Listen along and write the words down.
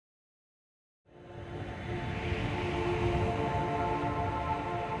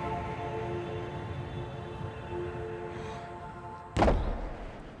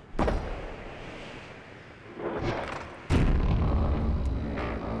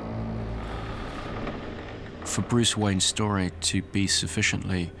For Bruce Wayne's story to be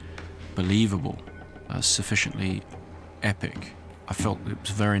sufficiently believable, sufficiently epic, I felt it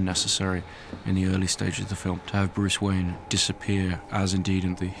was very necessary in the early stages of the film to have Bruce Wayne disappear, as indeed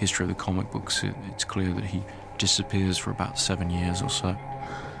in the history of the comic books, it's clear that he disappears for about 7 years or so.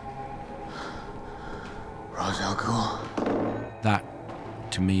 Ra's al Ghul. That,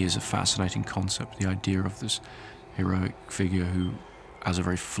 to me, is a fascinating concept, the idea of this heroic figure who, as a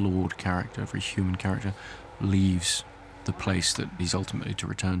very flawed character, a very human character, leaves the place that he's ultimately to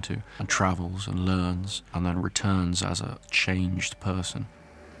return to, and travels and learns, and then returns as a changed person.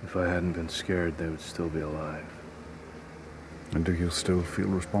 If I hadn't been scared, they would still be alive. And do you still feel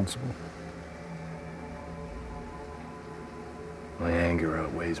responsible? My anger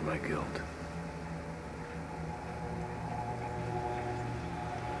outweighs my guilt.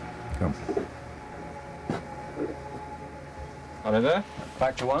 Come. Hello there.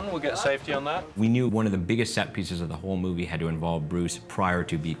 Back to one. We'll get safety on that. We knew one of the biggest set pieces of the whole movie had to involve Bruce prior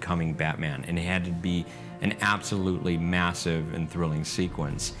to becoming Batman, and it had to be an absolutely massive and thrilling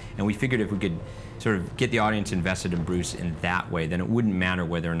sequence. And we figured if we could sort of get the audience invested in Bruce in that way, then it wouldn't matter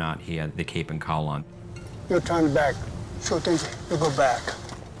whether or not he had the cape and cowl on. You'll turn back. Sure thing. You'll go back.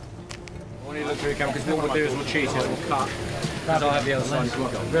 I want you to look through the camera, because what we'll do is we'll cheat it, we'll cut. Because I'll have the other side as well.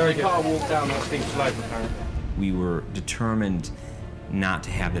 Very good. Car walk down that steep slope, apparently. We were determined not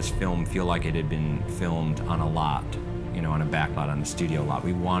to have this film feel like it had been filmed on a lot, you know, on a back lot, on the studio lot.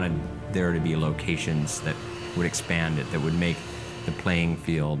 We wanted there to be locations that would expand it, that would make the playing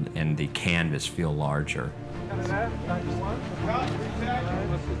field and the canvas feel larger.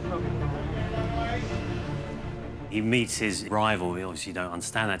 He meets his rival, we obviously don't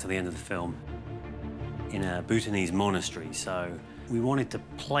understand that till the end of the film, in a Bhutanese monastery. So we wanted to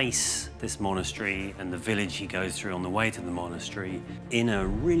place this monastery and the village he goes through on the way to the monastery in a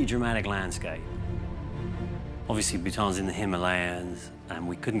really dramatic landscape. Obviously, Bhutan's in the Himalayas, and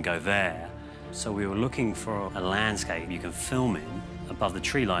we couldn't go there. So we were looking for a landscape you can film in above the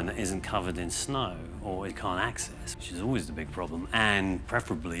tree line that isn't covered in snow or it can't access, which is always the big problem. And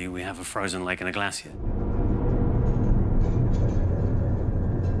preferably, we have a frozen lake and a glacier.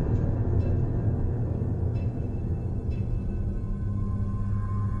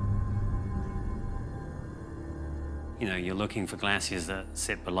 You know, you're looking for glaciers that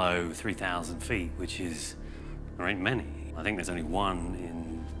sit below 3,000 feet, which is, there ain't many. I think there's only one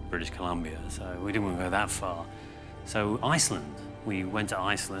in British Columbia, so we didn't want to go that far. So Iceland, we went to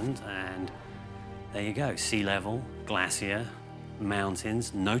Iceland, and there you go, sea level, glacier,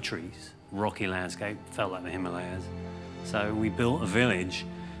 mountains, no trees, rocky landscape, felt like the Himalayas. So we built a village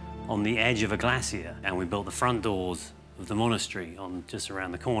on the edge of a glacier, and we built the front doors of the monastery on just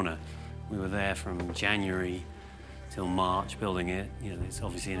around the corner. We were there from January till March building it. You know, it's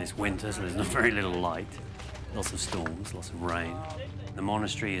obviously in its winter, so there's not very little light. Lots of storms, lots of rain. The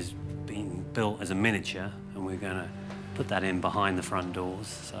monastery is being built as a miniature, and we're going to put that in behind the front doors,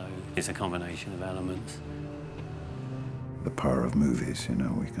 so it's a combination of elements. The power of movies, you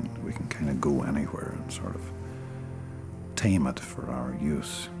know, we can kind of go anywhere and sort of tame it for our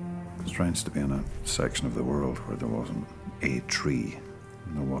use. It was strange to be in a section of the world where there wasn't a tree,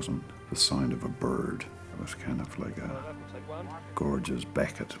 and there wasn't the sound of a bird. It was kind of like a gorgeous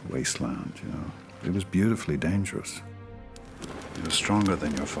Beckett wasteland, you know. It was beautifully dangerous. He was stronger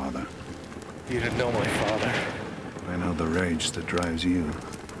than your father. You didn't know my father. I know the rage that drives you.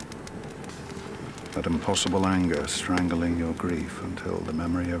 That impossible anger strangling your grief until the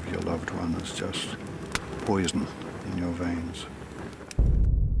memory of your loved one is just poison in your veins.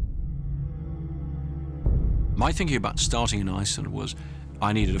 My thinking about starting in Iceland was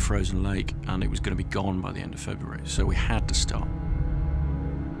I needed a frozen lake, and it was going to be gone by the end of February, so we had to start.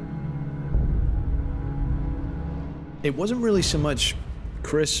 It wasn't really so much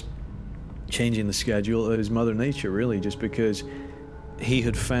Chris changing the schedule, it was Mother Nature, really, just because he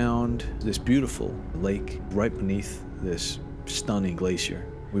had found this beautiful lake right beneath this stunning glacier.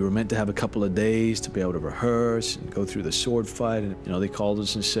 We were meant to have a couple of days to be able to rehearse and go through the sword fight, and you know, they called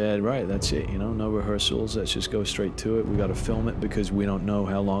us and said, right, that's it, you know, no rehearsals, let's just go straight to it. We got to film it because we don't know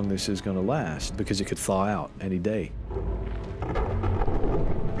how long this is going to last, because it could thaw out any day.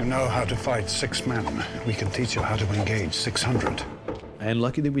 You know how to fight 6 men. We can teach you how to engage 600. And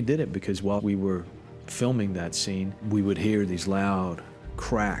lucky that we did it, because while we were filming that scene, we would hear these loud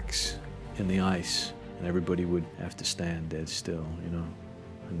cracks in the ice, and everybody would have to stand dead still, you know.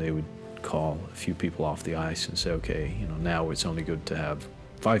 And they would call a few people off the ice and say, okay, you know, now it's only good to have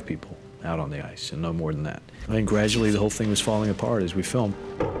 5 people out on the ice and no more than that. And gradually the whole thing was falling apart as we filmed.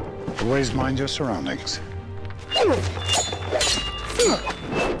 Always mind your surroundings.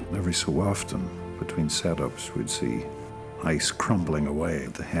 Every so often, between setups, we'd see ice crumbling away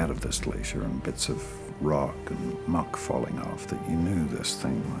at the head of this glacier and bits of rock and muck falling off, that you knew this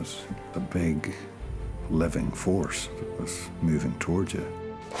thing was a big living force that was moving towards you.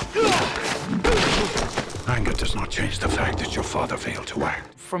 Anger does not change the fact that your father failed to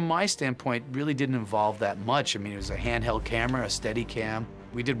act. From my standpoint, it really didn't involve that much. I mean, it was a handheld camera, a steady cam.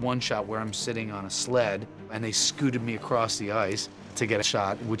 We did one shot where I'm sitting on a sled, and they scooted me across the ice to get a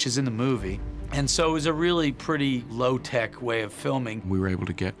shot, which is in the movie. And so it was a really pretty low-tech way of filming. We were able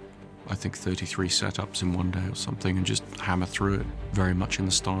to get, I think, 33 setups in one day or something and just hammer through it, very much in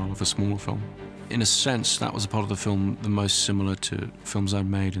the style of a smaller film. In a sense, that was a part of the film the most similar to films I'd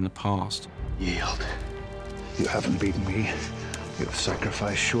made in the past. Yield. You haven't beaten me. You have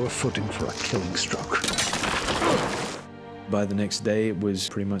sacrificed sure footing for a killing stroke. By the next day, it was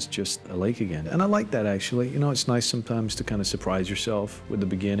pretty much just a lake again. And I like that, actually. You know, it's nice sometimes to kind of surprise yourself with the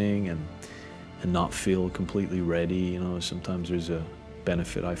beginning and not feel completely ready. You know, sometimes there's a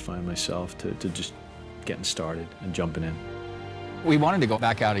benefit, I find myself, to just getting started and jumping in. We wanted to go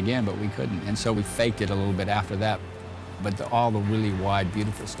back out again, but we couldn't, and so we faked it a little bit after that. But all the really wide,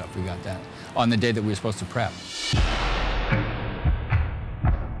 beautiful stuff, we got that on the day that we were supposed to prep.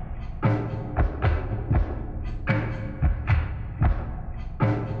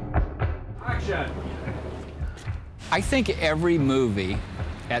 Action! I think every movie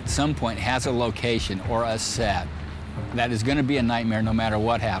at some point has a location or a set that is going to be a nightmare no matter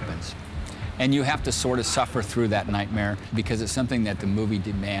what happens. And you have to sort of suffer through that nightmare because it's something that the movie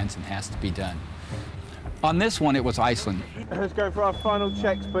demands and has to be done. On this one, it was Iceland. Let's go for our final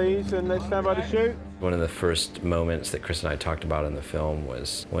checks, please, and let's stand by to shoot. One of the first moments that Chris and I talked about in the film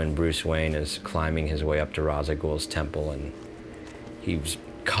was when Bruce Wayne is climbing his way up to Ra's al Ghul's temple, and he was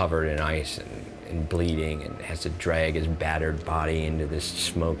covered in ice and bleeding and has to drag his battered body into this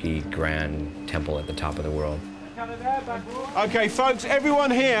smoky, grand temple at the top of the world. Okay, folks, everyone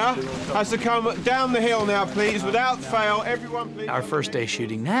here has to come down the hill now, please, without fail. Everyone, please. Our first day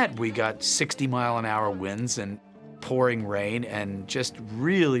shooting that, we got 60-mile-an-hour winds and pouring rain and just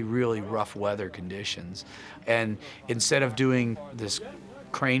really, really rough weather conditions. And instead of doing this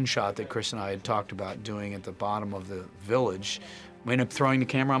crane shot that Chris and I had talked about doing at the bottom of the village, we ended up throwing the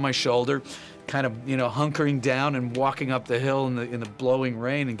camera on my shoulder, kind of, you know, hunkering down and walking up the hill in the blowing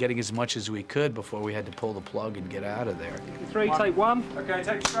rain and getting as much as we could before we had to pull the plug and get out of there. 3, take 1. Okay,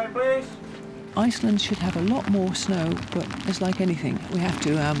 take strain, please. Iceland should have a lot more snow, but it's like anything. We have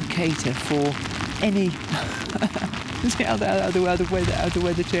to cater for any other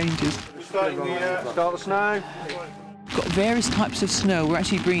weather changes. Start the snow. Got various types of snow. We're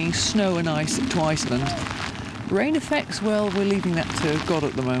actually bringing snow and ice to Iceland. Rain effects, well, we're leaving that to God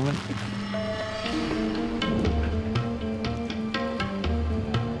at the moment.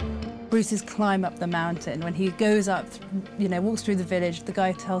 Bruce's climb up the mountain, when he goes up, you know, walks through the village, the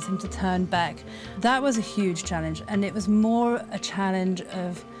guy tells him to turn back. That was a huge challenge, and it was more a challenge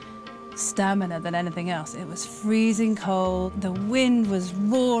of stamina than anything else. It was freezing cold, the wind was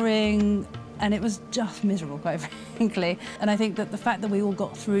roaring, and it was just miserable, quite frankly. And I think that the fact that we all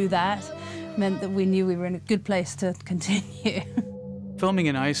got through that meant that we knew we were in a good place to continue. Filming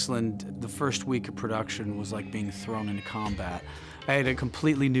in Iceland, the first week of production was like being thrown into combat. I had a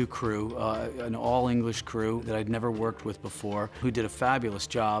completely new crew, an all-English crew that I'd never worked with before, who did a fabulous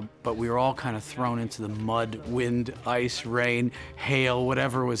job, but we were all kind of thrown into the mud, wind, ice, rain, hail,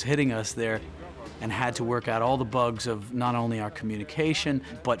 whatever was hitting us there, and had to work out all the bugs of not only our communication,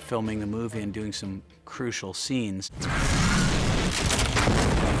 but filming the movie and doing some crucial scenes.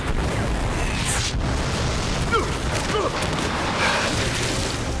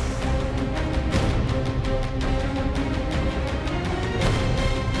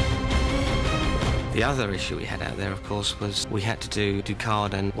 The other issue we had out there, of course, was we had to do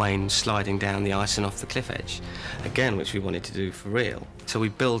Ducard and Wayne sliding down the ice and off the cliff edge, again, which we wanted to do for real. So we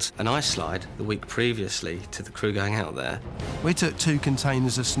built an ice slide the week previously to the crew going out there. We took 2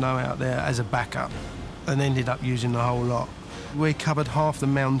 containers of snow out there as a backup and ended up using the whole lot. We covered half the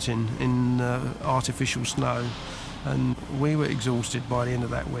mountain in artificial snow, and we were exhausted by the end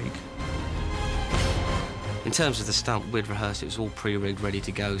of that week. In terms of the stunt, we'd rehearsed, it was all pre-rigged, ready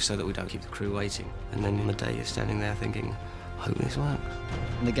to go so that we don't keep the crew waiting. And then on the day you're standing there thinking, I hope this works.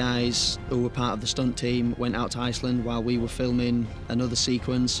 The guys who were part of the stunt team went out to Iceland while we were filming another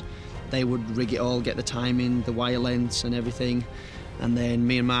sequence. They would rig it all, get the timing, the wire lengths and everything. And then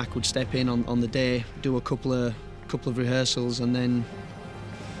me and Mark would step in on the day, do a couple of rehearsals, and then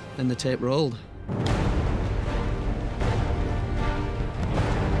the tape rolled.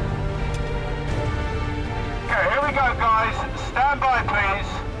 Okay, here we go, guys. Stand by, please.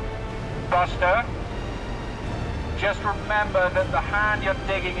 5, faster. Just remember that the hand you're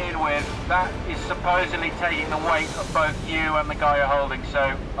digging in with, that is supposedly taking the weight of both you and the guy you're holding.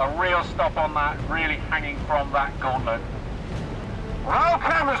 So a real stop on that, really hanging from that gauntlet. Roll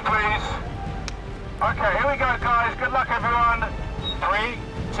cameras, please. Okay, here we go, guys. Good luck, everyone. 3,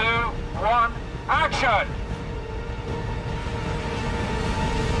 2, 1, action!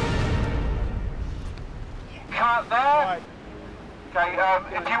 Cut there. Okay,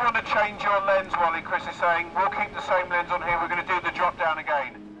 if you want to change your lens, Wally, Chris is saying, we'll keep the same lens on here. We're going to do the drop down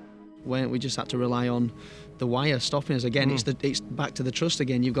again. When we just had to rely on the wire stopping us again. It's back to the trust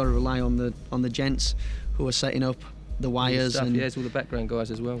again. You've got to rely on the gents who are setting up the wires, stuff, and yeah, it's all the background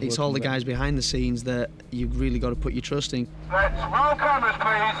guys as well. It's all the guys behind the scenes that you've really got to put your trust in. Let's roll cameras,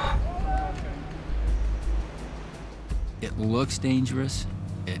 please. It looks dangerous.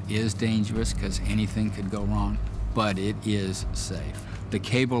 It is dangerous because anything could go wrong, but it is safe. The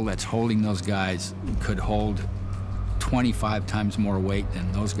cable that's holding those guys could hold 25 times more weight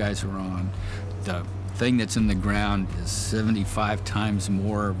than those guys are on. The thing that's in the ground is 75 times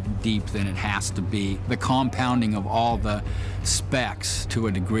more deep than it has to be. The compounding of all the specs to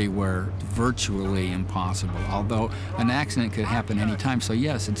a degree where virtually impossible, although an accident could happen anytime. So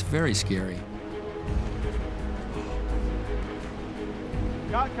yes, it's very scary.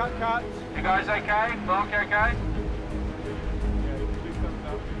 Cut. You guys okay? Mark, okay?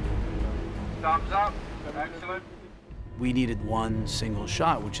 Thumbs up. Excellent. We needed one single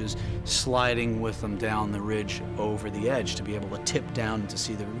shot, which is sliding with them down the ridge over the edge to be able to tip down to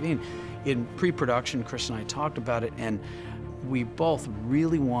see the ravine. In pre-production, Chris and I talked about it, and we both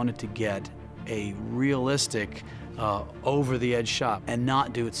really wanted to get a realistic over-the-edge shot and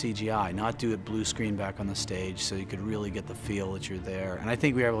not do it CGI, not do it blue screen back on the stage so you could really get the feel that you're there. And I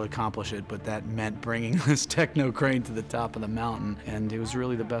think we were able to accomplish it, but that meant bringing this techno crane to the top of the mountain, and it was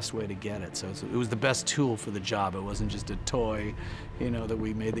really the best way to get it. So it was the best tool for the job. It wasn't just a toy, you know, that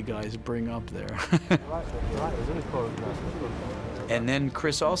we made the guys bring up there. And then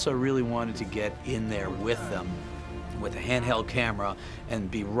Chris also really wanted to get in there with them with a handheld camera and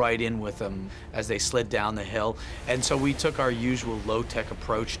be right in with them as they slid down the hill. And so we took our usual low-tech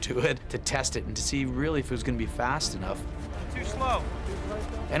approach to it to test it and to see really if it was going to be fast enough. Too slow.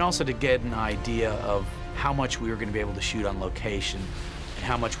 And also to get an idea of how much we were going to be able to shoot on location and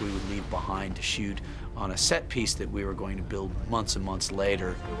how much we would leave behind to shoot on a set piece that we were going to build months and months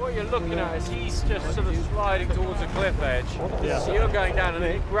later. What you're looking at is he's just sort of sliding towards a cliff edge. Yeah. So you're going down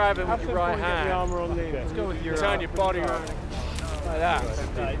and you grab him with your right hand. Let's go with your turn your body around like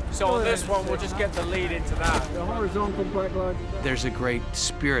that. So on this one, we'll just get the lead into that. The horizontal backline. There's a great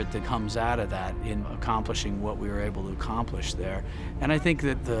spirit that comes out of that in accomplishing what we were able to accomplish there. And I think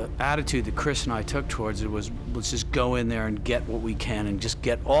that the attitude that Chris and I took towards it was, let's just go in there and get what we can and just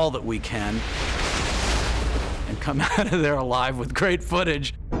get all that we can and come out of there alive with great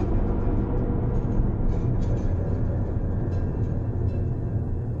footage.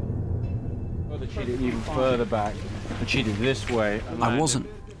 Cheat it even further back and cheat it this way. I wasn't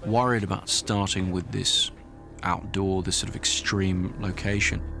worried about starting with this outdoor, this sort of extreme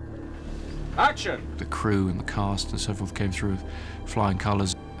location. Action! The crew and the cast and so forth came through with flying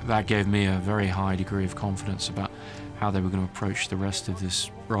colours. That gave me a very high degree of confidence about how they were going to approach the rest of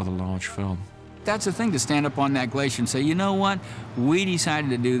this rather large film. That's the thing, to stand up on that glacier and say, you know what, we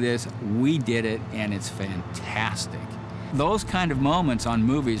decided to do this, we did it, and it's fantastic. Those kind of moments on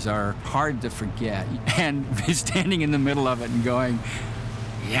movies are hard to forget, and standing in the middle of it and going,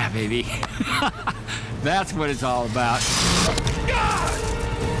 yeah, baby, that's what it's all about.